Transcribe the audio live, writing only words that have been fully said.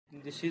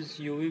This is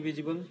UV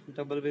visible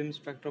double beam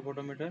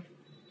spectrophotometer,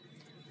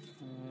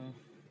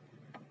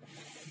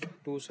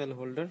 2-cell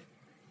holder.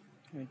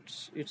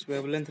 Its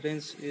wavelength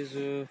range is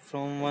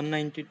from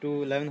 190 to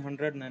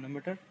 1100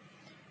 nanometer,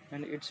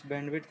 and its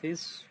bandwidth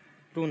is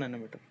 2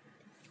 nanometer.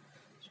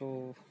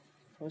 So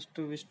first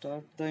we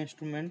start the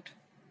instrument.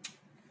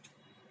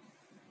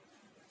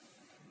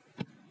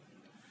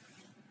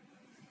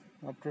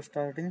 After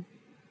starting,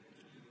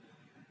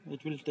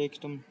 it will take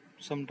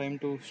some time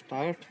to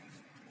start.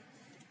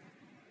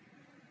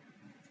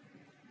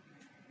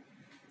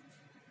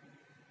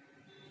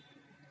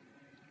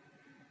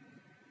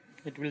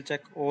 It will check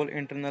all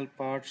internal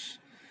parts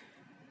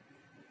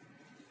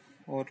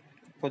or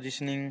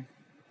positioning.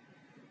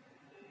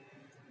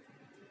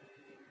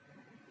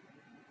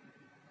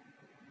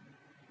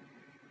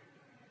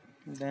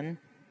 Then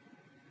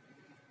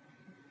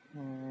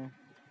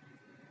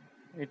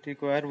it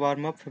requires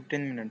warm up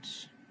 15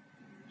 minutes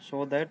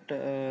so that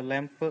our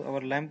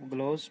lamp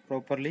glows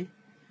properly,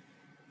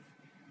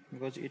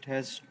 because it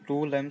has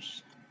two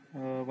lamps.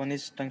 One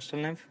is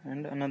tungsten lamp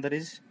and another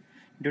is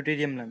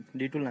deuterium lamp,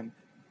 D2 lamp.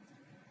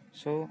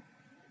 So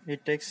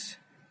it takes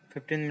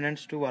 15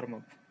 minutes to warm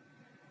up.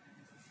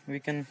 We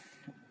can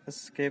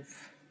press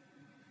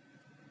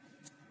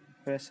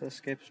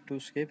escape to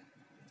escape.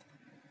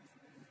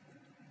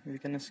 We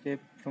can escape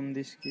from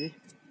this key.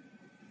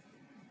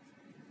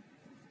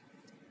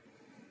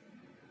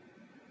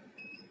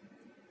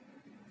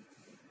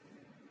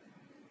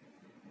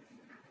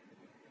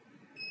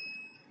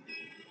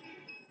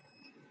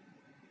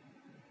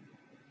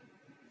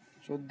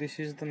 So this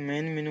is the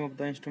main menu of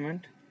the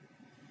instrument.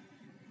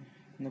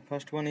 The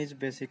first one is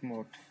basic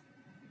mode.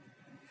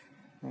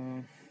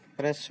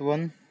 Press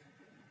 1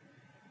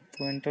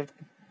 to enter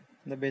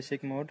the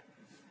basic mode.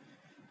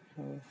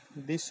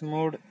 This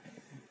mode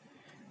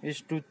is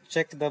to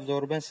check the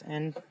absorbance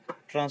and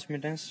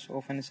transmittance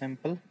of any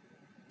sample.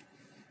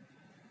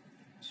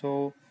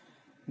 So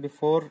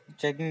before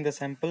checking the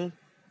sample,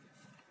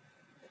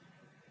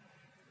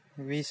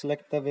 we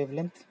select the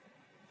wavelength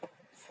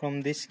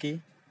from this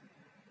key,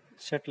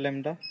 set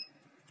lambda,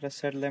 press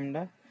set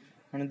lambda,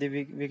 and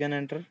we can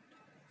enter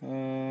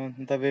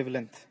the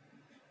wavelength.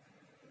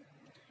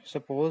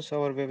 Suppose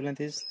our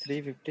wavelength is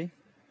 350,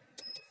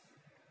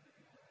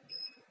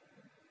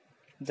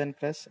 then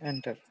press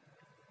enter.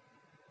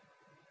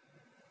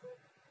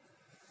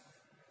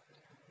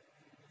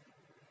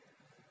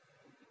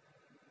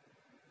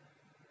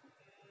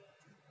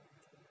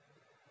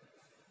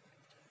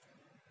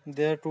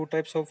 There are two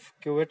types of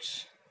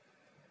cuvettes,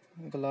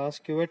 glass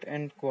cuvette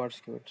and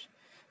quartz cuvette.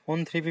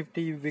 On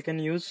 350 we can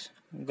use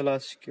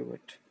glass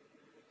cuvette,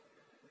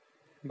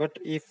 but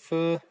if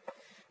the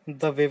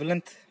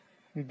wavelength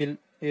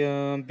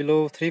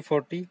below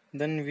 340,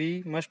 then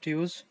we must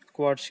use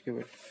quartz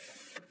cuvette.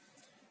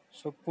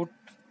 So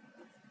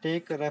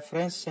take a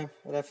reference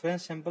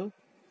sample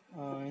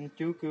in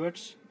 2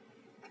 cuvettes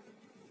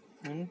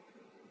and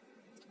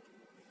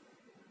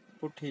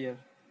put here.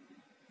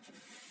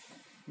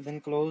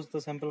 Then close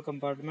the sample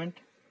compartment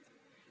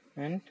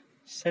and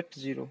set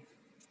 0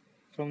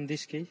 from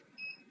this key.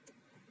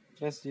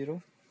 Press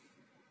 0.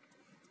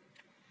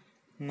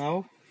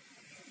 Now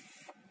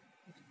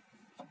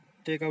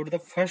take out the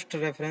first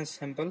reference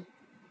sample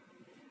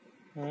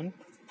and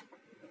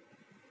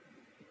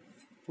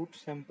put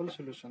sample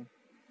solution.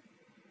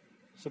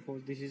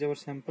 Suppose this is our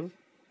sample.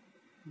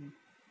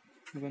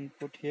 You can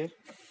put here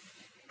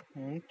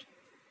and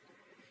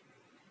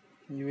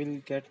you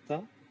will get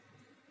the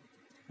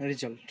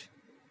result.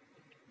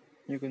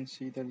 You can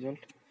see the result.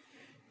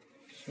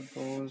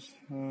 Suppose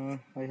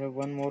I have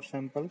one more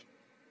sample.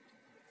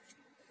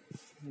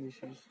 This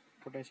is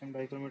potassium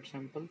dichromate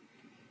sample.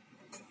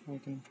 I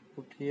can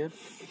put here.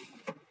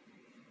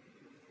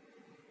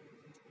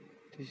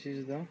 This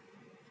is the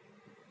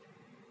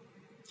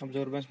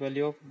absorbance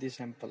value of this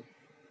sample.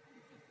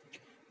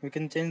 We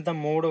can change the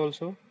mode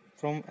also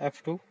from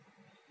F2.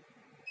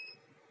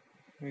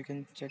 We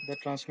can check the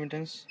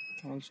transmittance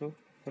also,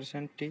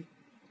 %T,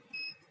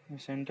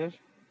 center.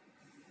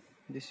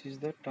 This is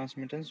the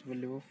transmittance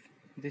value of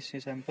this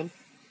sample.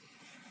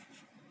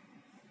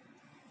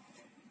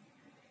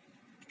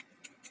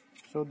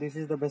 So this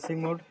is the basic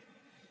mode.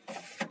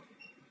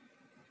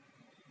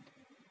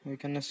 We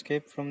can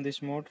escape from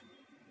this mode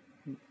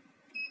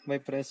by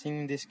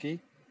pressing this key.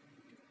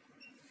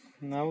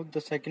 Now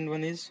the second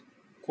one is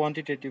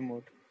quantitative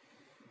mode.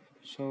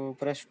 So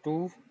press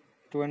 2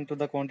 to enter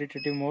the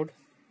quantitative mode.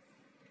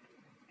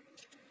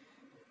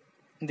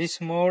 This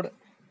mode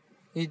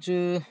is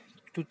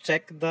to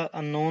check the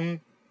unknown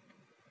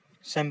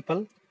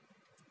sample.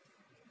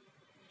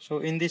 So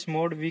in this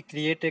mode we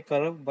create a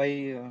curve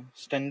by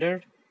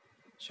standard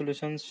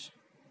solutions.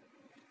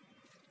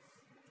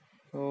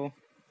 So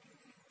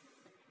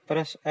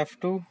press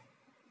F2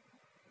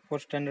 for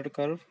standard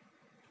curve.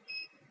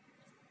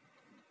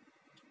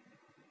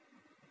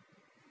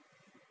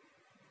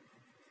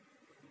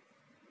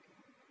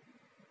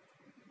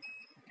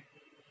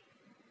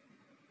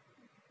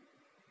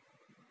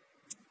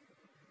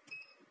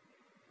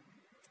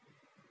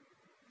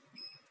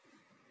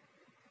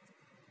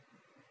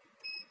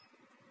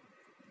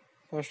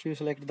 First you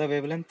select the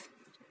wavelength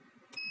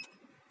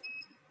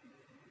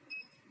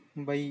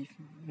by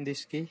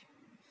this key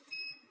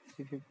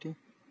 350.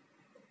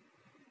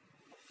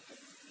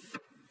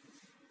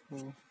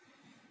 So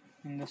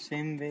in the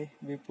same way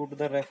we put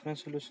the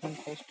reference solution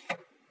first,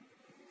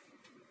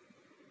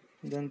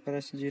 then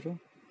press 0.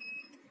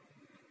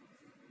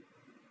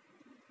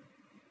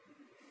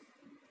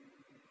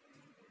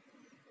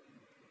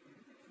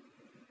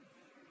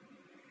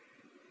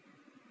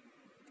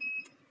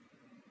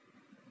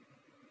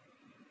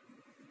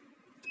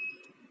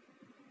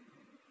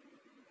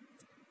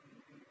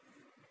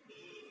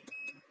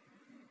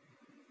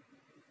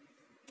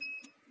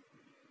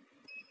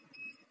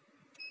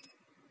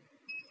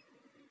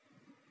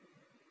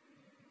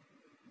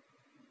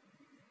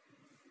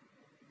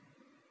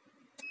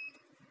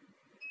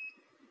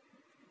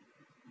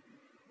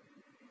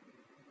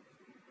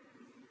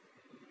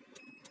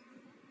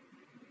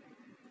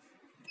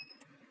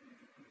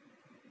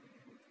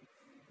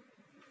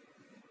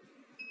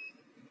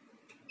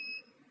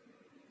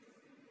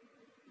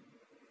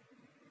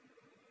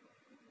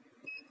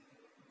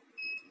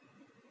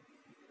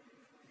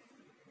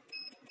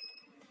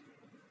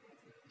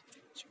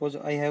 Suppose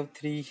I have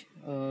three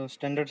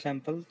standard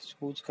samples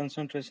whose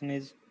concentration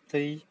is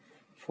 3,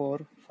 4,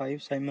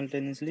 5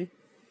 simultaneously.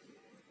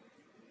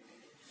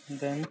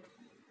 Then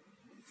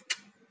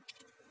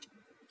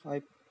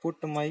I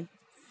put my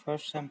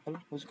first sample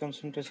whose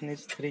concentration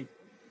is 3.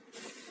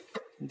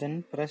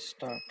 Then press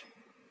start.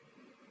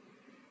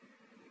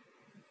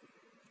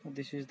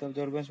 This is the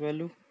absorbance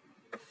value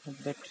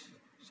of that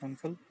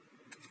sample.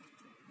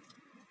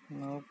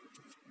 Now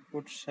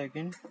put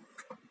second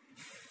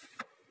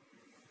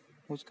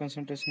whose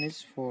concentration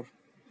is 4.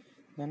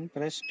 Then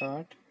press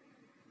start.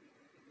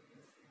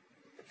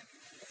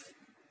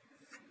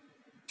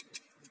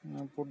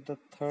 Now put the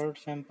third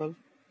sample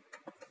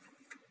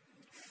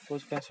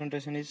whose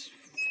concentration is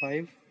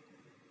 5.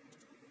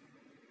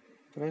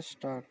 Press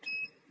start.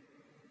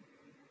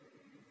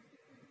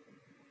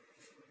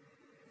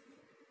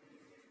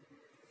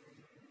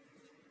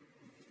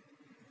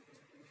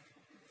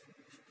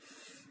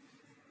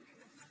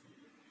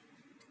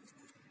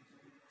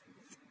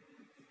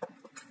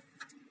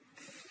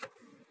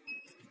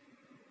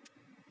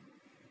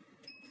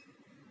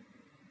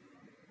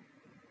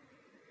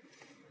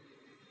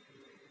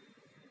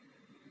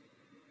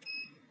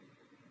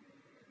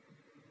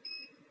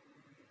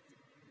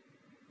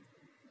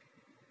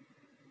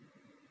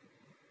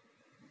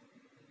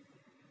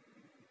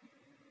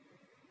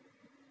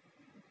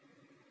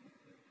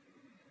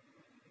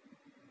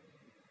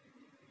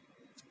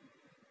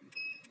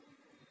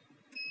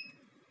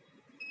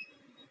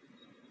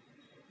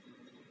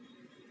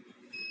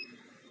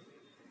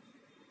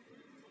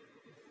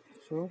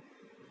 So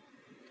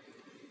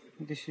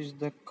this is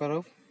the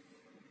curve.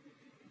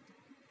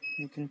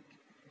 You can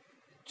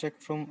check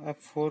from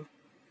F4.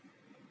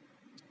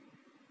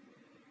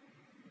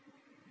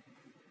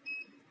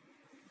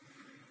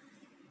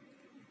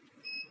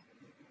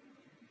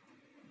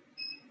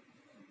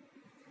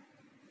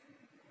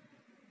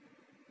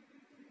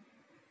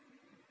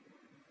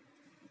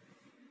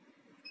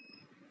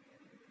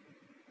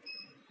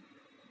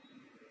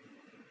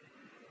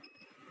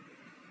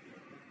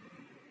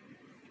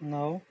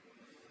 Now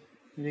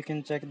we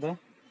can check the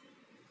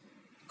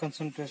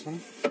concentration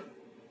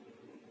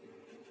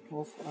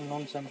of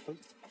unknown sample.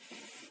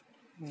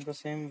 In the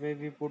same way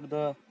we put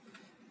the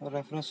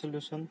reference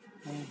solution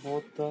on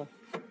both the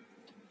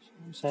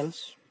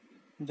cells,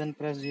 then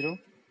press 0.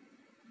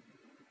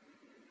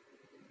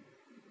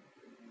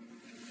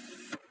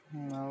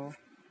 Now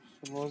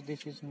suppose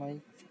this is my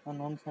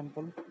unknown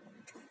sample,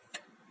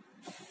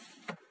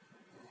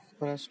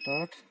 press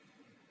start.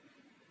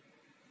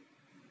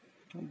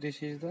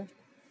 This is the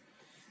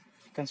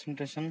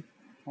concentration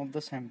of the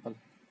sample,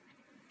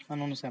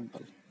 unknown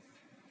sample.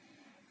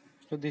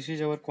 So this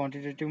is our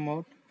quantitative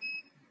mode.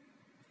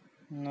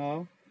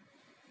 Now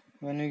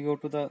when we go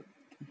to the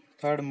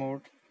third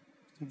mode,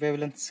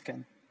 wavelength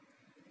scan,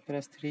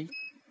 press 3.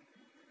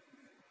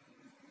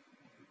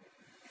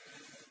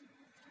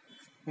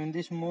 In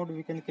this mode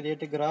we can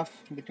create a graph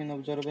between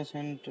absorbance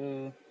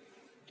and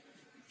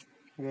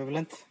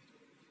wavelength.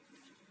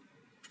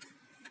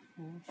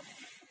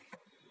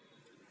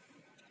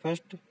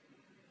 First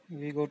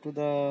we go to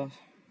the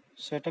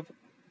setup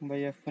by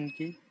F1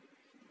 key.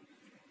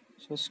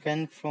 So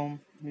scan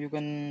from, you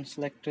can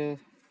select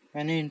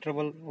any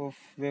interval of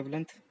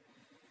wavelength.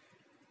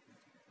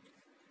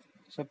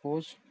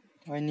 Suppose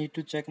I need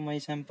to check my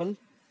sample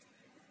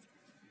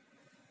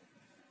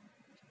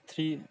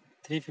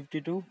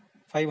 350 to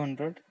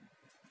 500.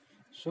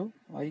 So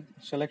I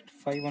select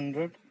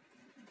 500,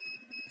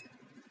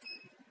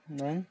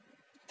 then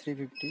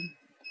 350.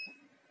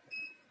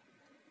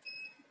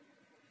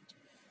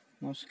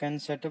 Now scan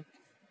setup,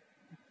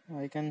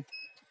 I can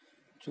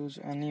choose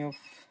any of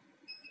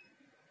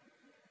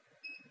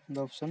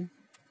the option.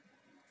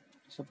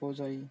 Suppose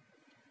I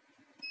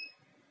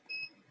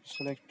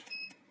select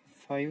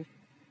 5.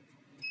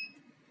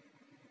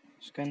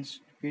 Scan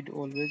speed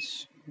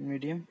always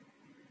medium.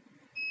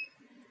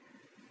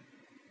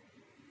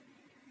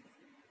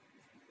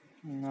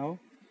 Now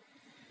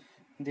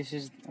this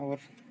is our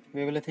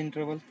wavelength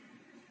interval,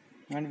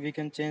 and we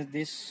can change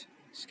this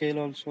scale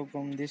also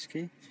from this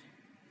key.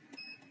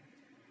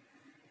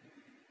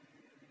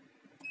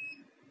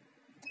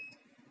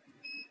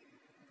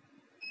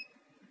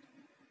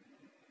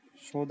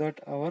 So that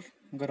our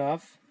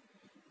graph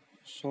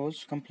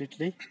shows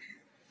completely.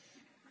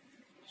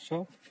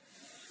 So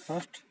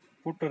first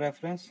put a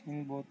reference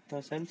in both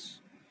the cells,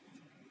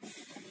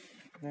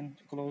 then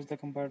close the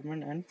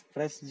compartment and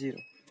press 0.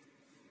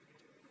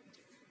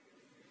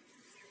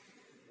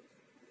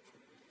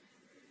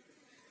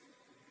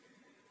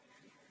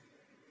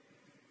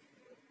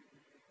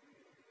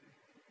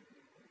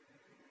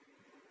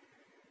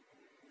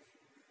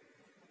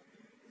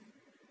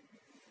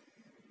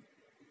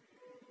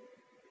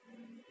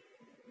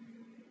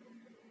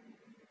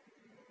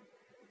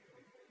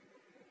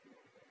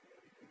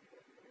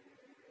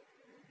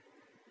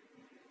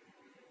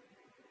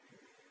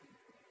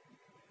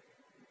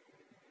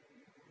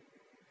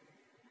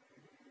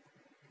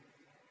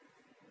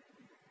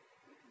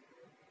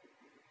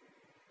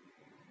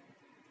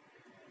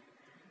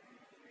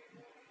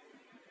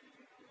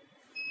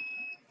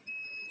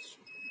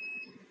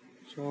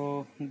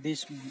 So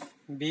this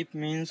beep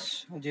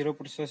means 0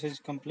 process is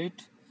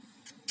complete.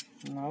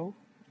 Now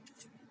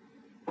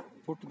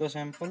put the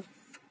sample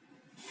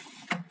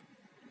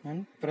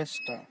and press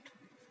start.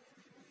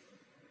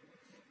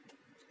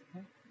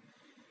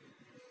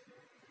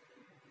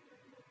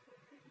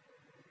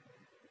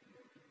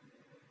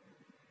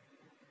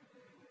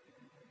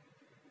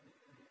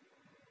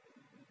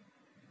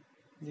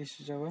 This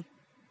is our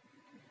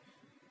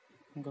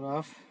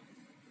graph.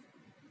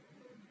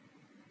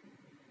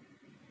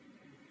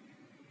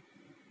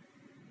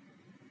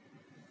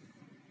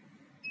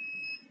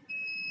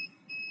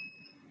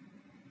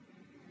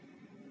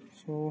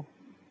 So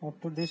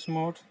after this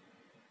mode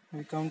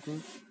we come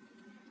to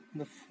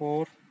the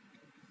 4.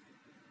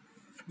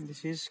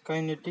 This is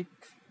kinetic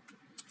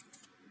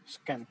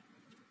scan.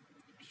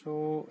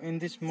 So in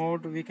this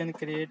mode we can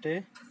create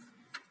a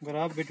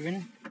graph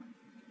between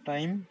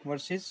time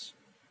versus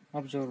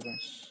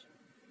absorbance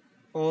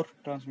or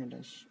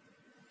transmittance.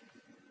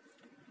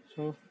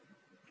 So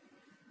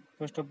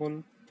first of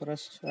all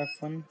press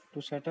F1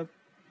 to set up.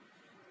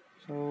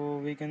 So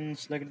we can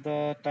select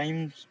the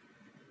times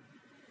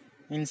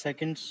in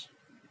seconds.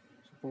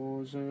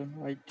 Suppose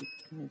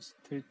it's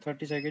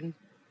 30 seconds.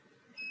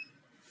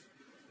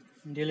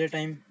 Delay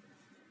time,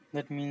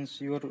 that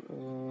means your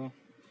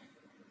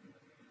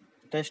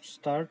test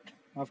start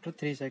after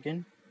 3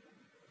 seconds.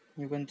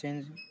 You can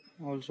change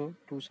also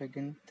 2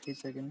 seconds, 3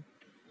 seconds,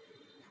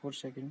 4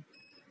 seconds.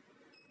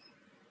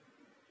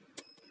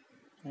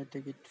 I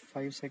take it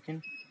 5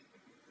 seconds.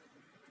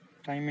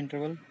 Time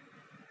interval,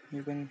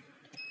 you can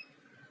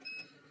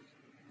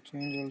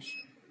change also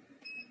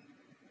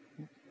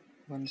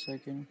 1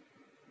 second.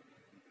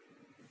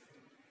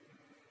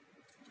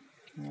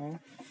 Now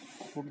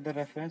put the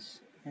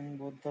reference in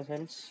both the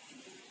cells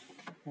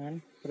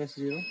and press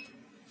 0.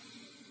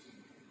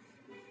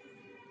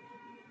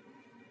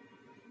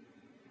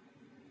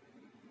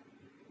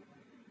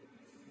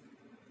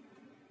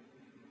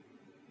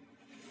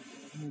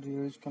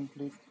 Zero is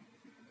complete.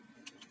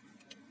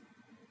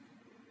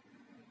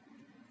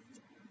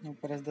 Now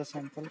press the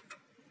sample,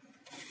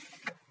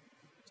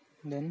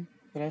 then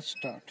press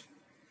start.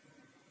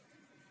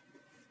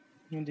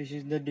 Now this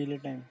is the delay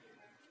time.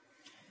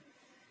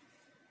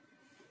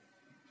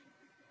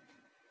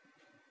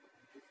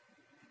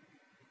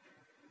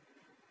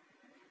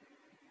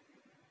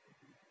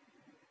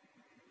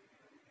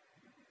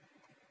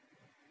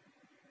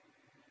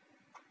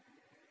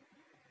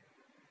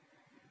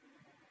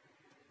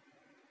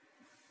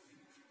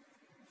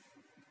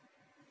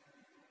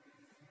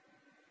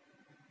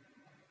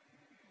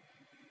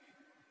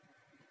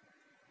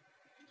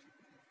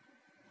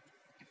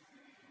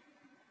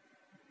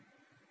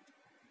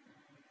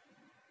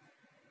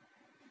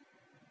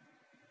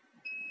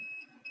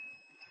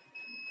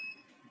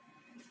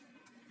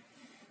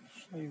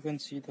 So you can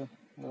see the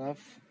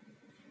graph.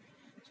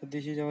 So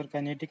this is our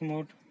kinetic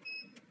mode,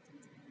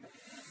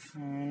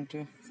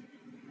 and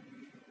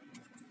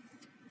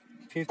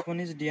fifth one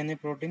is DNA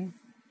protein.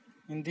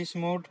 In this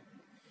mode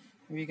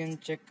we can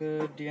check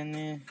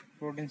DNA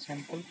protein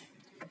sample.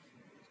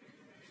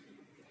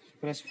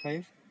 Press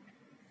 5.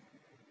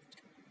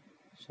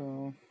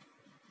 So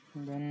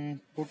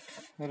then put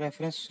a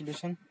reference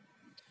solution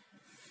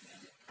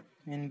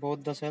in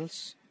both the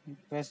cells.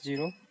 Press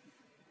 0.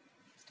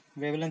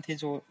 Wavelength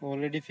is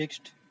already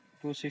fixed: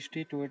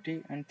 260,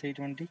 280 and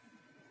 320.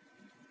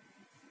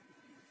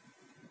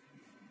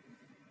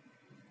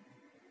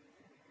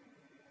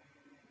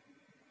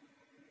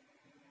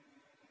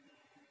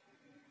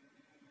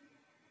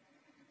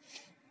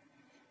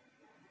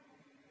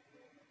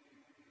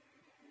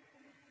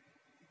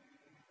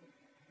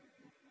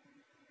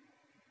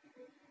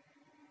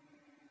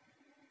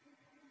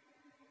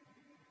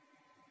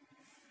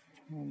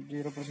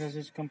 Zero process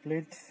is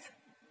complete.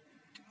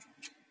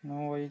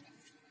 Now I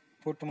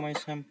put my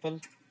sample,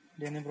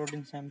 DNA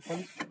protein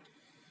sample,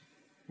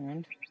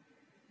 and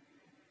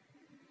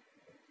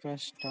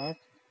press start.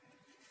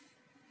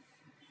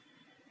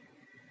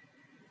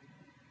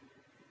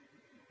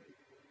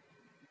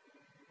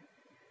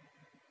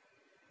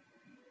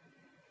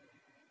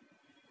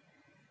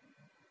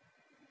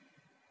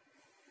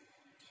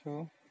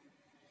 So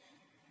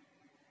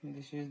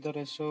this is the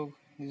ratio,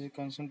 this is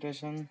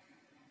concentration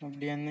of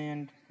DNA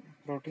and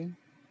protein.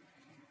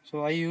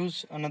 So I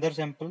use another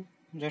sample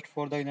just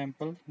for the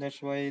example,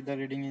 that's why the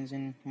reading is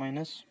in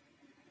minus.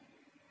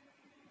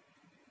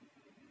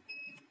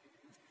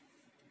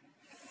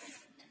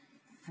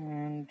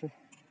 And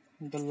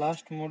the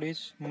last mode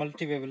is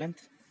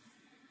multi-wavelength.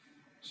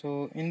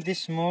 So in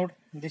this mode,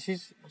 this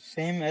is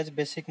same as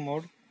basic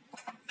mode,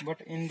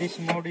 but in this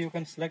mode you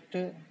can select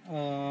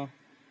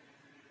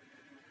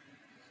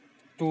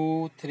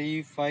 2,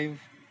 3,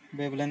 5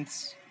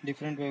 wavelengths,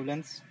 different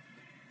wavelengths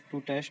to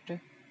test,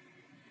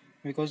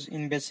 because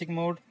in basic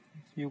mode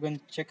you can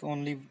check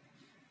only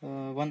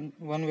one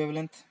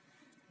wavelength.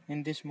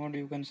 In this mode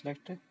you can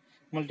select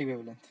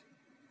multi-wavelength.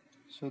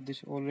 So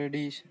this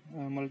already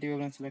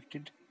multi-wavelength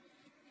selected,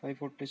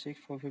 546,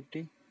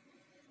 450.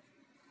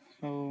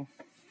 So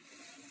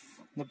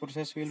the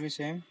process will be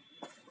same.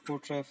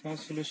 Put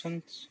reference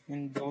solutions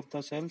in both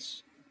the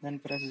cells, then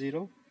press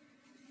 0.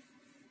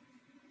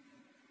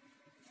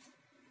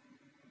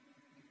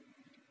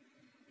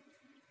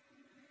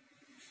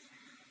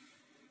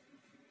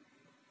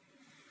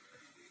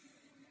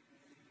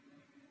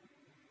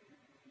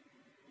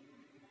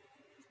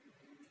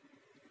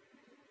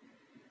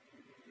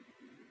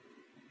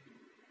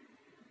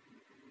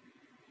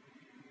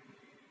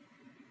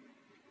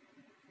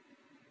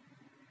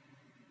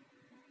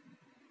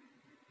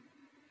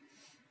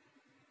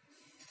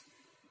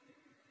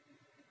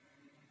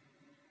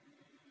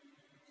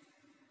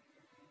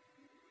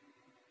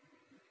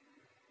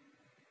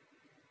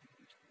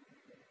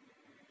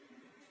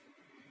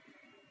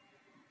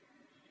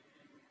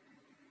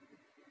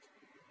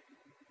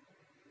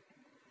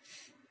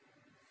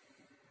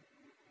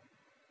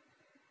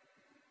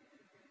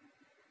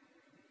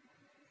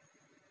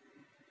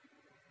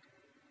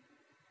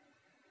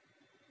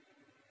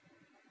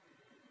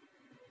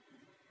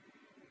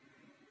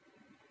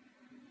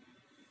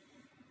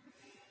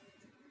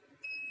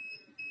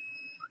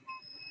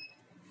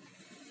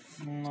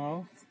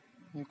 Now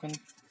you can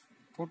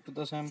put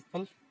the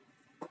sample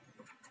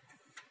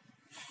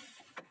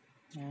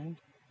and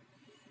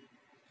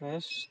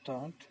press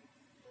start.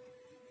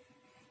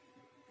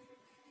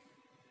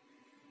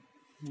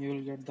 You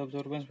will get the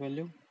absorbance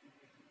value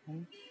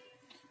and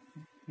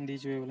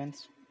these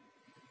wavelengths.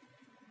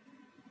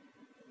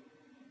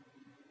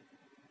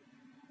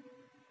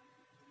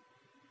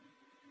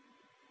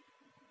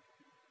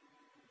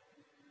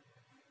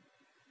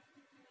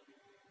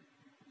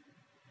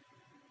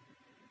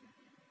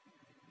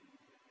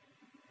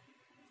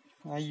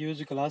 I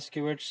use glass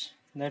cuvettes,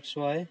 that's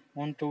why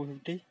on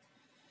 250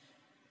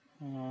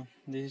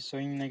 this is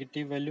showing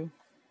negative value,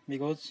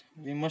 because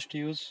we must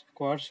use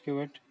quartz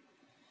cuvette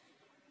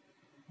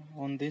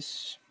on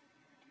this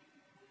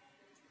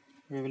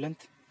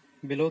wavelength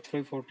below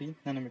 340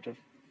 nanometer.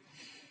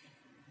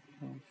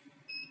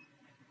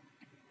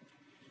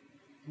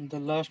 The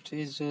last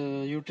is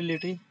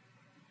utility.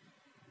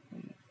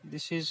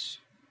 This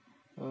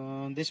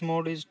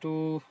mode is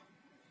to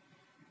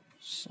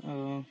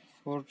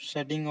for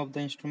setting of the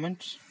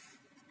instruments,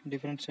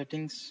 different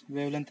settings,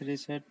 wavelength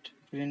reset,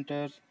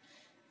 printer.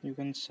 You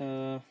can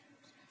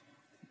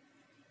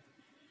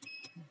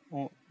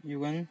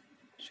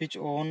switch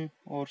on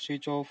or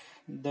switch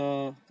off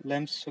the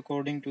lamps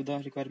according to the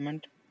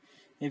requirement.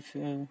 If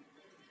you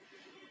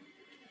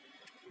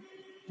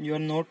are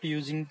not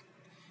using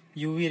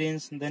UV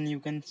rays, then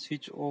you can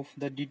switch off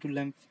the D2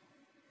 lamp.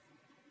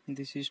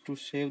 This is to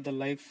save the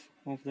life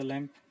of the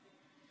lamp.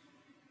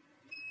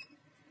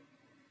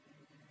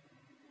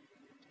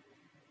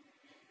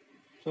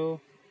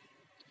 So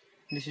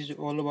this is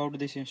all about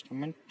this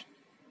instrument.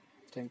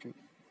 Thank you.